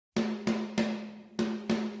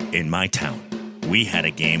In my town, we had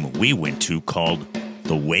a game we went to called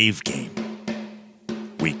the WAVE game.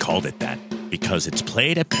 We called it that because it's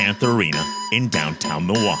played at Panther Arena in downtown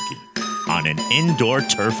Milwaukee on an indoor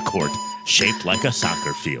turf court shaped like a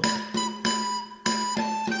soccer field.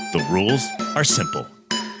 The rules are simple.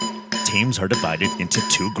 Teams are divided into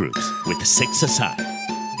two groups with 6 aside,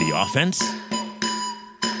 the offense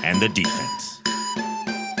and the defense.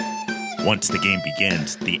 Once the game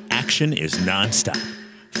begins, the action is non-stop,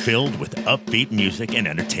 filled with upbeat music and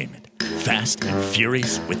entertainment, fast and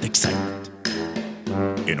furious with excitement.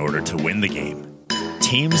 In order to win the game,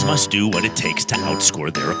 teams must do what it takes to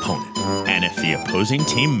outscore their opponent. And if the opposing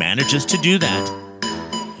team manages to do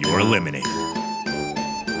that, you're eliminated.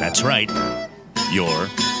 That's right, you're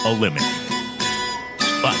eliminated.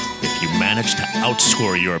 But if you manage to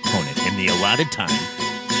outscore your opponent in the allotted time,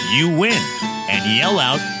 you win and yell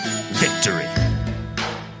out, "Victory!"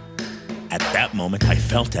 At that moment, I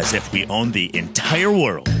felt as if we owned the entire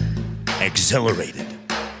world, exhilarated.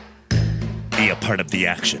 Be a part of the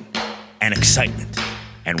action and excitement,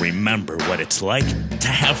 and remember what it's like to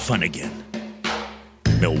have fun again.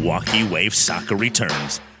 Milwaukee Wave Soccer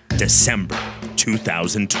returns December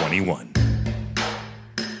 2021.